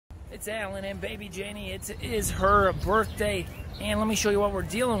it's Alan and baby Janie. It is her birthday, and let me show you what we're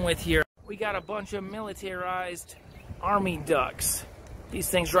dealing with here. We got a bunch of militarized army ducks. These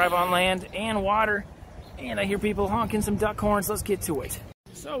things drive on land and water, and I hear people honking some duck horns. Let's get to it.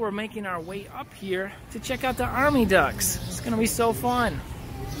 So we're making our way up here to check out the army ducks. It's gonna be so fun.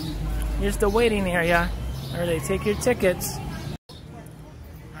 Here's the waiting area where they take your tickets.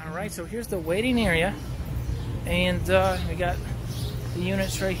 All right, so here's the waiting area, and we got the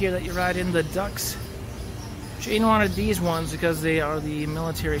units right here that you ride in, the ducks. Jane wanted these ones because they are the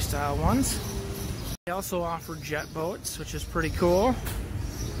military style ones. They also offer jet boats, which is pretty cool.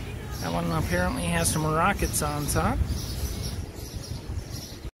 That one apparently has some rockets on top.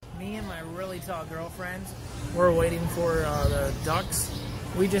 Me and my really tall girlfriend, we're waiting for the ducks.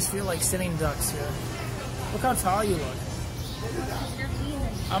 We just feel like sitting ducks here. Look how tall you look.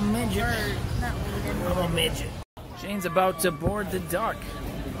 A midget. I'm a midget. Jane's about to board the duck.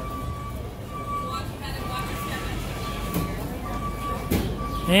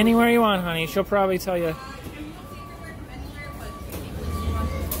 Anywhere you want, honey. She'll probably tell you.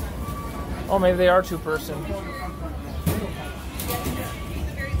 Oh, maybe they are two-person.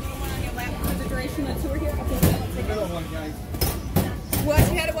 Watch,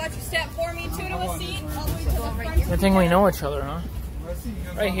 you gotta watch your step for me, two to a seat. All the way to the front. Good thing we know each other, huh?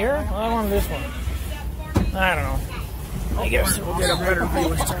 Right here? Well, I want this one. I don't know. I guess we'll get a better view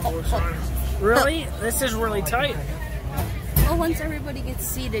which time goes on. Really? This is really tight. Well, once everybody gets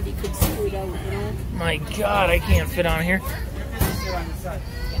seated, you could scoot out, you know? My God, I can't fit on here.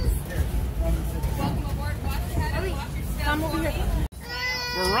 Come over here.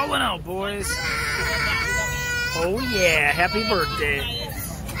 We're rolling out, boys. Oh yeah, happy birthday.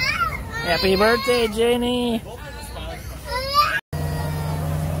 Happy birthday, Janie. We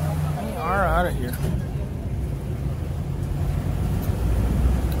are out of here.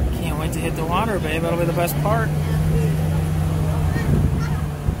 Can't wait to hit the water, babe. That'll be the best part.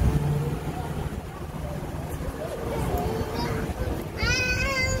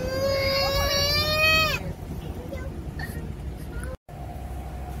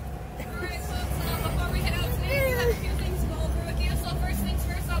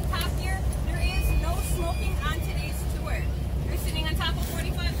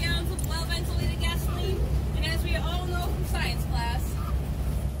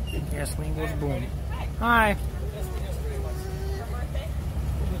 Gasoline goes boom. Hi.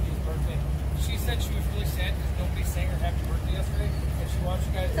 She said she was really sad because nobody sang her happy birthday yesterday, and she wants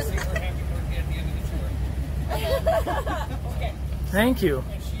you guys to sing her happy birthday at the end of the tour. Okay. Thank you.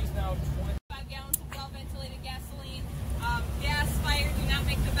 And she's now 5 gallons of well-ventilated gasoline. Gas fire, do not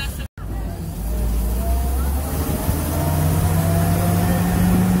make the best of.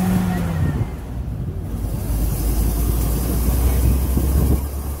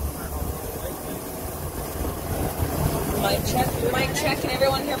 Mic check, can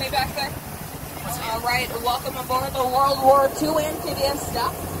everyone hear me back there? Alright, welcome aboard the World War II amphibious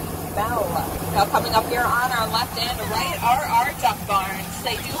duck, Bell. Now coming up here on our left and right are our duck barns.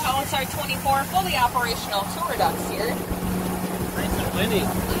 They do house our 24 fully operational tour ducks here. Nice and windy.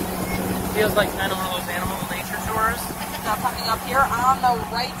 Feels like kind of one of those animal nature tours. Now coming up here on the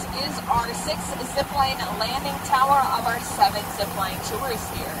right is our 6th zipline landing tower of our 7 zipline tours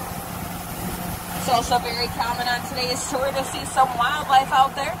here. It's also very common on today's tour to see some wildlife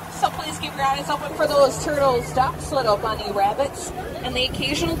out there, so please keep your eyes open for those turtles, ducks, little bunny rabbits, and the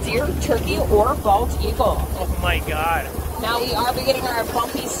occasional deer, turkey, or bald eagle. Oh my God. Now we are beginning our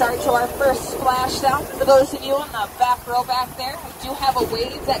bumpy start to our first splashdown. For those of you in the back row back there, we do have a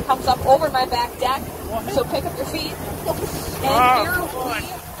wave that comes up over my back deck, so pick up your feet, and here we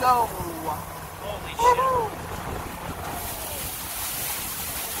go. Holy shit.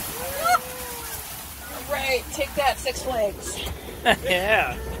 Right, take that, Six Flags.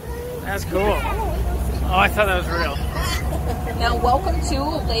 Yeah, that's cool. Oh, I thought that was real. Now, welcome to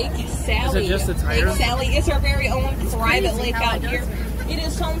Lake Sally. Is it just a tire? Lake Sally is our very own private lake out here. It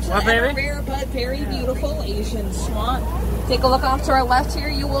is home to a rare but very beautiful Asian swan. Take a look off to our left here.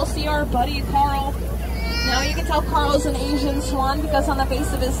 You will see our buddy Carl. Now, you can tell Carl's an Asian swan because on the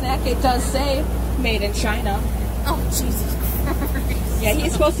base of his neck it does say, "Made in China." Oh, Jesus Christ. Yeah,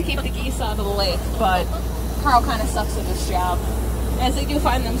 he's supposed to keep the geese out of the lake, but Carl kind of sucks at his job, as they do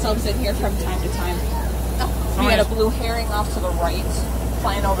find themselves in here from time to time. We had a blue herring off to the right,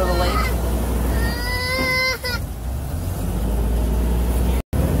 flying over the lake.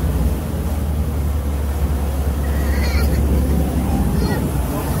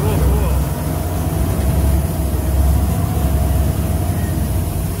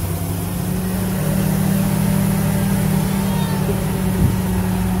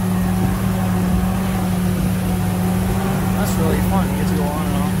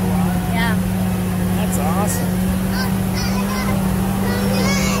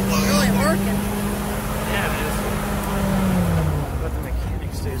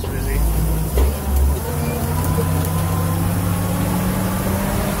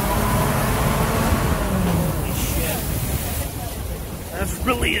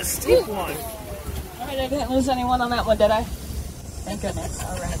 really a steep one. All right, I didn't lose anyone on that one, did I? Thank goodness.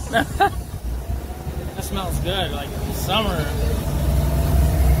 All right. That smells good, like summer.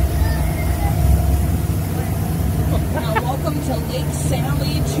 Now, welcome to Lake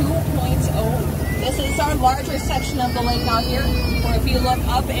Sally 2.0. This is our larger section of the lake out here, where if you look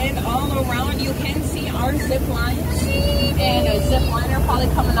up and all around, you can see our zip lines. And a zip liner probably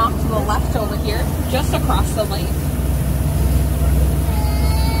coming off to the left over here, just across the lake.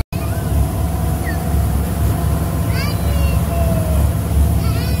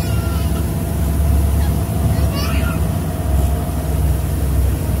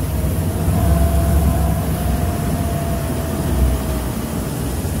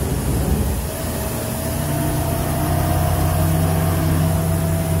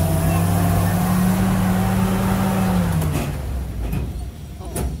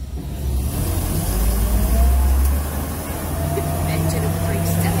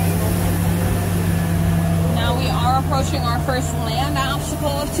 Approaching our first land obstacle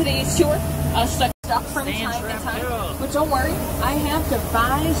of today's tour, stuck from time to time. But don't worry, I have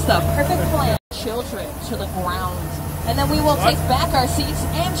devised the perfect plan. Children to the ground, and then we will take back our seats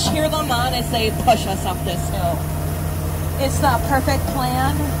and cheer them on as they push us up this hill. It's the perfect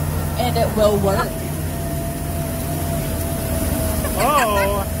plan, and it will work.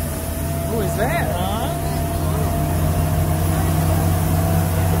 Oh, who is that, huh?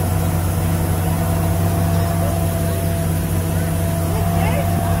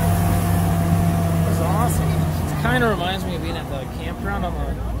 Kind of reminds me of being at the campground on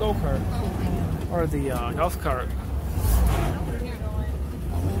the go-kart or the golf cart.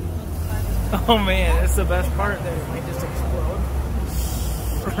 Oh man, that's the best part, that it might just explode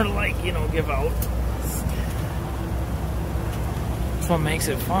or like, you know, give out. That's what makes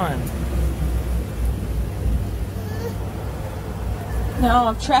it fun. Now,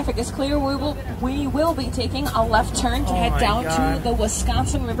 if traffic is clear, we will be taking a left turn to head down to the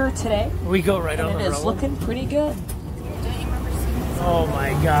Wisconsin River today. We go right on the road. And it is looking pretty good. Oh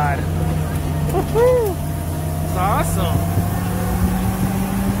my God. Woohoo! It's awesome.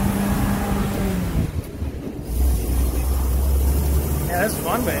 Yeah, that's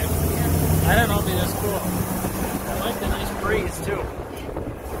fun, babe. I didn't know it'd be this cool. I like the nice breeze, too.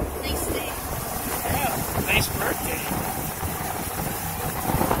 Nice day. Yeah, nice birthday.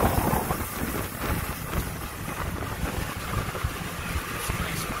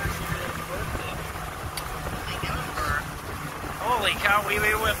 Holy cow, wee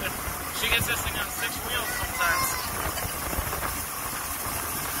whipping. She gets this thing on 6 wheels sometimes.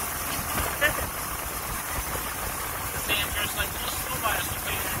 This damn girl's like, we'll still buy us some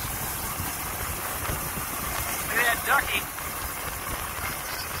peanuts. Look at that ducky.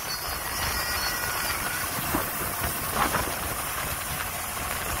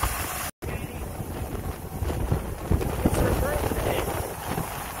 It's her birthday.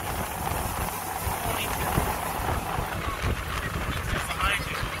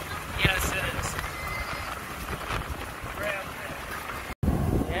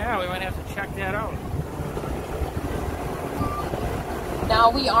 Yeah, we might have to check that out.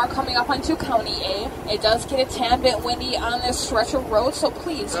 Now we are coming up onto County A. It does get a tad bit windy on this stretch of road, so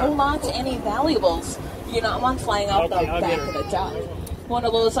please hold on to any valuables. You know, I'm flying out the back of the dock. One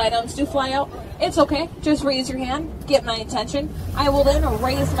of those items do fly out. It's okay. Just raise your hand, get my attention. I will then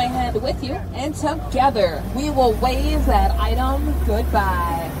raise my hand with you, and together we will wave that item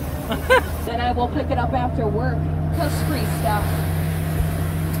goodbye. Then I will pick it up after work. Cause free stuff.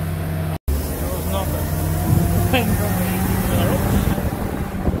 There was nothing.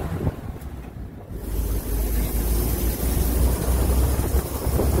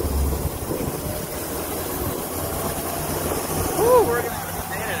 Woo, we're gonna have a good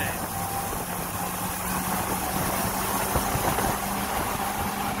day today.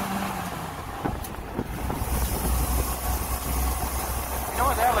 You know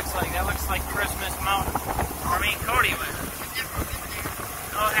what that looks like? That looks like Christmas Mountain. I mean, Cody went.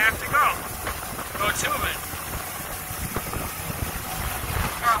 I'll have to go. Go to it.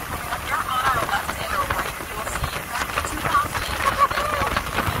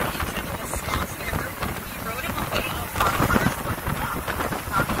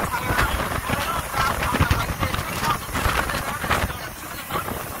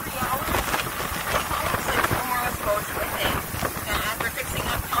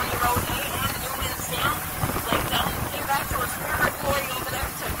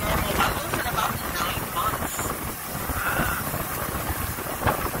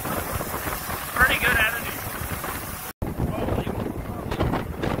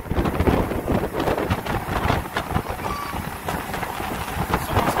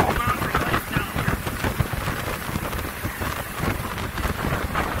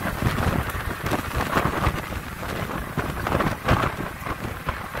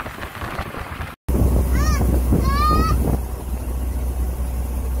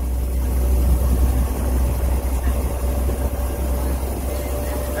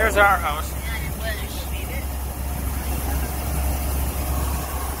 There's our house.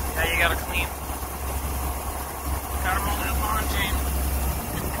 Yeah, you gotta clean. Gotta roll that lawn chain.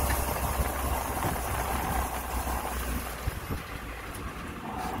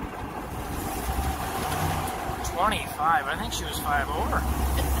 $25. I think she was 5 over.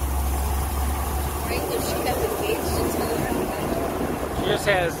 Right, if she has engaged into her. She just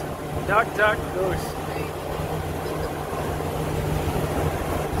has duck, duck, goose.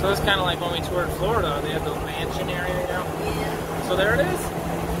 So it's kind of like when we toured Florida. They have the mansion area, you know? Yeah. So there it is.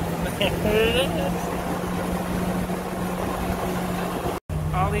 There it is.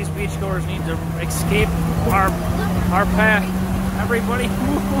 All these beachgoers need to escape our path. Everybody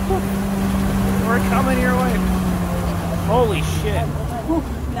move. We're coming your way. Holy shit.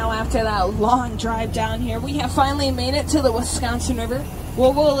 Now after that long drive down here, we have finally made it to the Wisconsin River,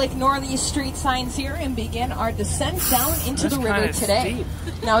 where we'll ignore these street signs here and begin our descent down into the river today.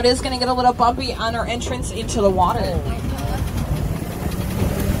 Steep. Now it is going to get a little bumpy on our entrance into the water.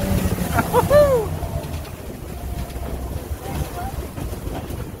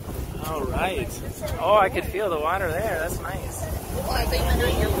 All right. Oh, I could feel the water there. That's nice.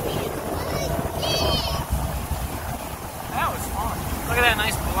 That was fun. Look at that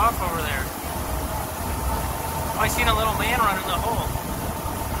nice bluff over there. Oh, I seen a little man running the hole.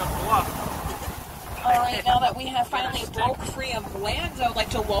 The bluff. All right, now that we have finally broke free of land, I would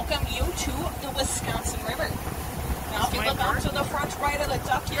like to welcome you to the Wisconsin River. Now, if you look out to the front right of the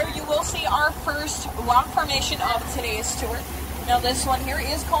duck here, you will see our first rock formation of today's tour. Now, this one here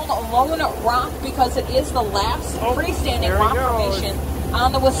is called Lone Rock because it is the last freestanding rock formation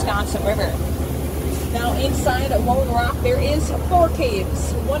on the Wisconsin River. Now, inside Lone Rock, there is 4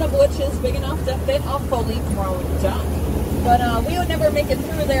 caves, one of which is big enough to fit a fully grown duck. But we would never make it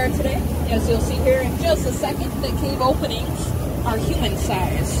through there today. As you'll see here in just a second, the cave openings are human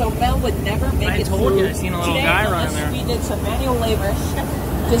size, so Mel would never make it through. I told you, I seen a little guy running there. We did some manual labor,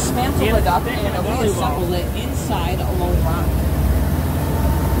 dismantled the duck, and reassembled it inside Lone Rock.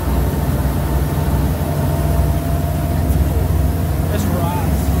 This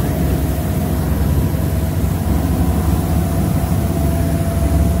rocks.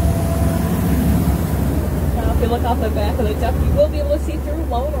 Now, if you look off the back of the duck, you will be able to see through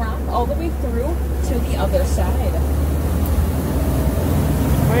Lone Rock all the way through to the other side.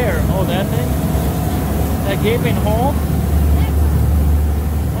 Where? Oh, that thing? That gaping hole?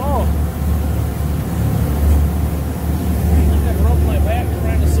 Oh. I got broke my back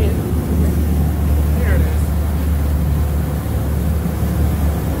trying to see it. There it is.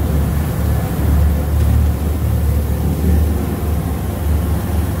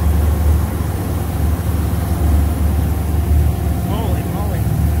 Holy moly.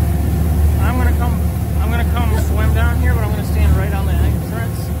 I'm gonna come swim down here, but I'm gonna stand right on the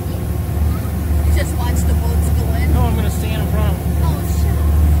entrance. Just watch the boats go in. No, I'm gonna stand in front of them. Oh,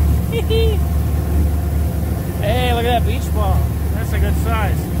 shit. Hey, look at that beach ball. That's a good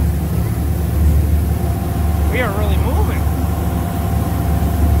size. We are really moving.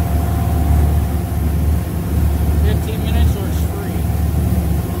 15 minutes or it's free.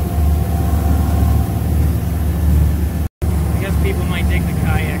 I guess people might take the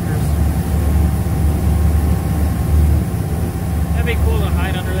kayakers. That'd be cool to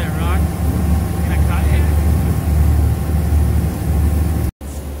hide under that rock in a kayak.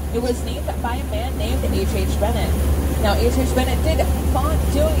 It was named by a man named H.H. Bennett. Now, H.H. Bennett did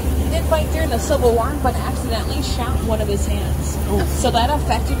fight during the Civil War, but accidentally shot one of his hands. So that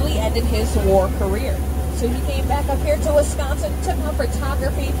effectively ended his war career. So he came back up here to Wisconsin, took up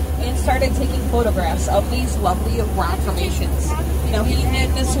photography, and started taking photographs of these lovely rock formations. Now, he had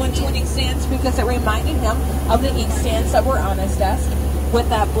this one to an inkstand because it reminded him of the inkstands that were on his desk, with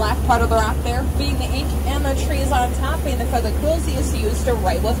that black part of the rock there being the ink and the trees on top being the feather quills he used to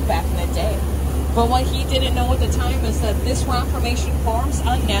write with back in the day. But what he didn't know at the time is that this rock formation forms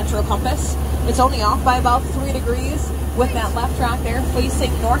a natural compass. It's only off by about 3 degrees, with that left rock there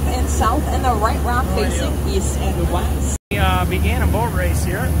facing north and south, and the right rock facing east and west. We began a boat race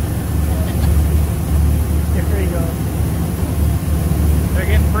here. Here we go. They're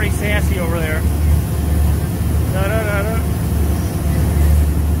getting pretty sassy over there. Da da da da.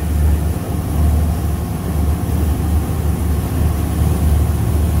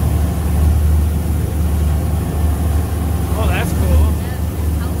 Oh, that's cool.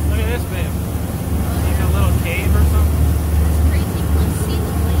 Look at this, babe. Like a little cave or something. It's crazy. You can see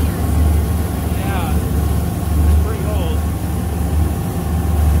the layers. Yeah. It's pretty old.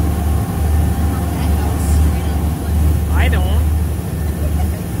 That house straight on the cliff. I don't.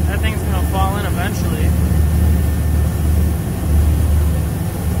 That thing's gonna fall in eventually.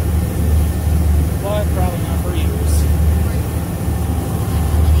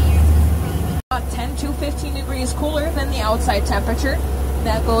 outside temperature.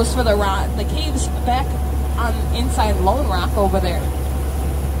 That goes for the caves back on inside Lone Rock over there.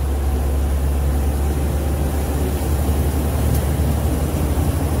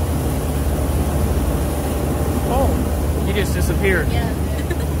 Oh, he just disappeared. Yeah.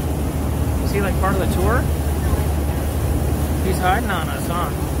 Is he like part of the tour? He's hiding on us, huh?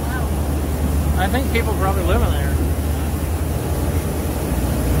 Wow. I think people probably live in there.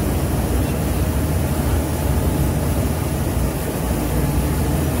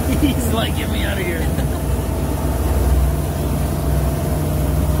 He's like, get me out of here.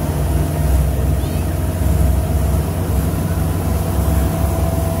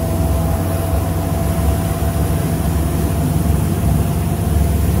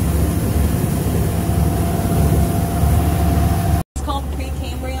 It's called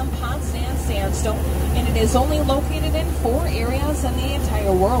Precambrian Potsdam sandstone, and it is only located in 4 areas in the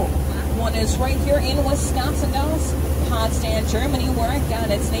entire world. One is right here in Wisconsin, Dallas, Potsdam, Germany, where it got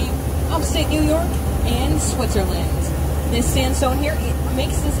its name, upstate New York, and Switzerland. This sandstone here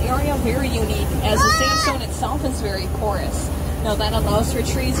makes this area very unique, as the sandstone itself is very porous. Now that allows for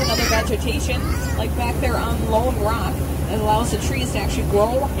trees and other vegetation, like back there on Lone Rock, it allows the trees to actually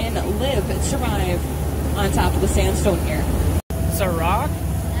grow and live and survive on top of the sandstone here. It's a rock?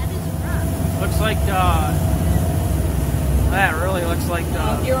 That is a rock. Looks like, that really looks like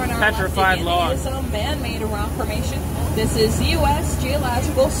Here on our petrified left, log. it is a man-made rock formation. This is the U.S.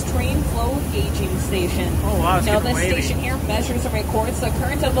 Geological Stream Flow Gauging Station. Oh wow, it's Now getting this wavy. station here measures and records the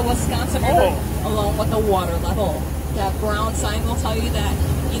current of the Wisconsin River along with the water level. That brown sign will tell you that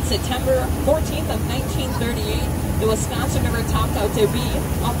in September 14th of 1938, the Wisconsin River topped out to be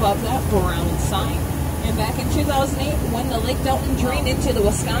above that brown sign. And back in 2008, when the Lake Delton drained into the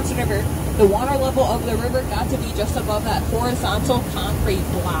Wisconsin River, the water level of the river got to be just above that horizontal concrete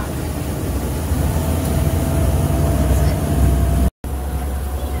block.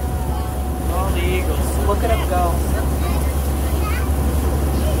 All the eagles. Look at them go.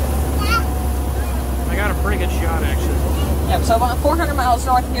 I got a pretty good shot, actually. Yep, so about 400 miles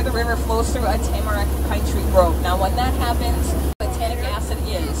north here, the river flows through a tamarack pine tree grove. Now, when that happens, botanic acid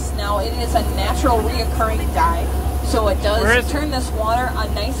is. Now, it is a natural reoccurring dye, so it does turn this water a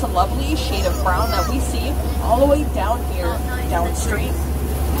nice, lovely shade of brown that we see all the way down here, downstream.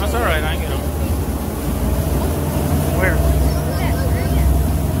 That's alright, I can get them. Where?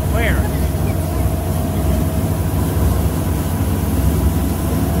 Where?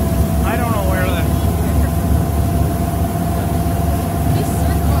 I don't know where that. He's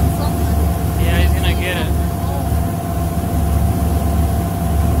circling something. Yeah, he's gonna get it.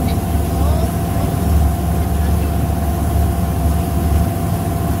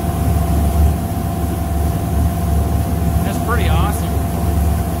 That's pretty awesome.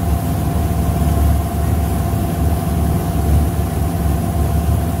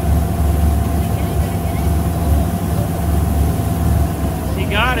 He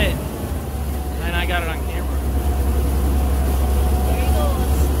got it. And I got it on camera. There he goes.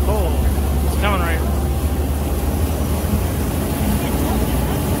 Oh, it's coming right.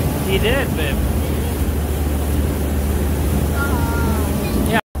 He did, babe.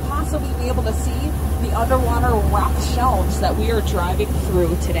 Yeah. Possibly be able to see the underwater rock shelves that we are driving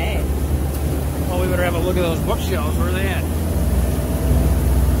through today. Well, we better have a look at those bookshelves. Where are they at?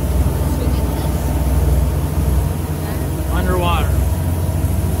 Underwater.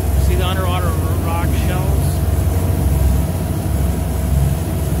 See the underwater rock shelves?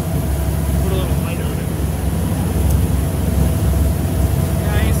 Put a little light on it.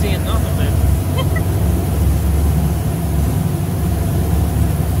 Yeah, I ain't seeing nothing, babe.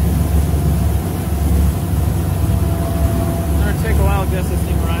 It's gonna take a while to get this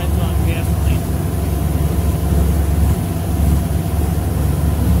thing rides on gasoline.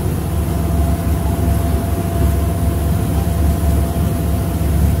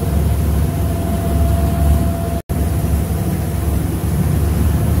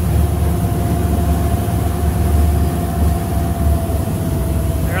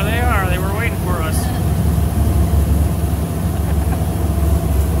 There they are. They were waiting for us.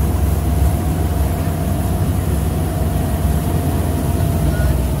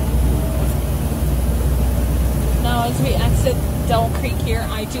 Now, as we exit Dell Creek here,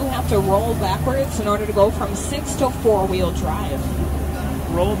 I do have to roll backwards in order to go from 6 to 4-wheel drive.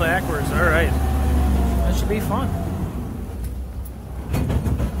 Roll backwards. All right. That should be fun.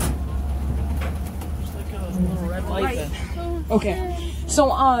 Just like those little red lights. Okay,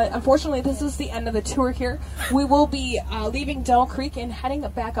 So unfortunately, this is the end of the tour here. We will be leaving Dell Creek and heading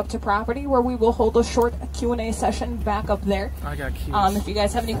back up to property, where we will hold a short Q&A session back up there. I got keys. If you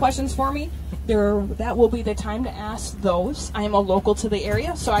guys have any questions for me, that will be the time to ask those. I am a local to the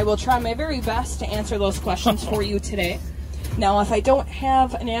area, so I will try my very best to answer those questions for you today. Now, if I don't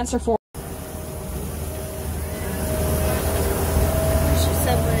have an answer for She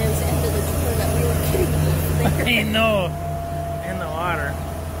said when it was the end of the tour that we were kidding. I know. In the water.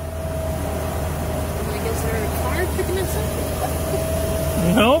 I'm like, is there a car picking us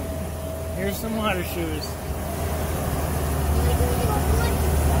up? Nope. Here's some water shoes.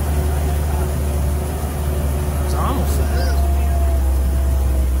 It's almost there.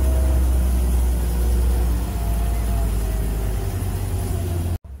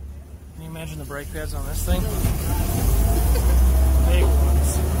 Can you imagine the brake pads on this thing? Big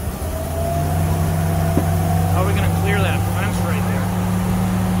ones. How are we going to clear that fence right there?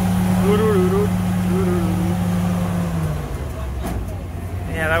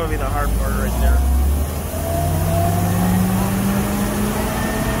 Yeah, that would be the hard part right there.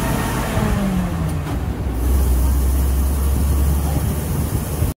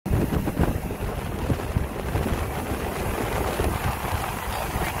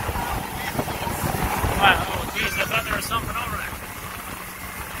 Wow, oh geez, I thought there was something over there.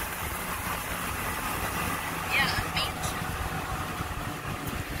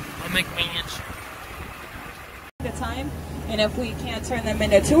 I'll make me inch. the time, and if we can't turn them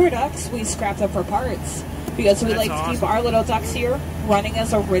into tour ducks, we scrap them for parts, because we That's like to keep our little ducks here running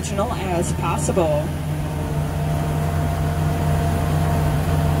as original as possible.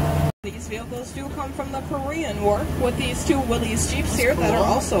 These vehicles do come from the Korean War, with these two Willys Jeeps here that are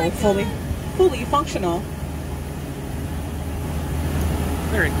also fully functional.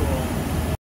 Very cool.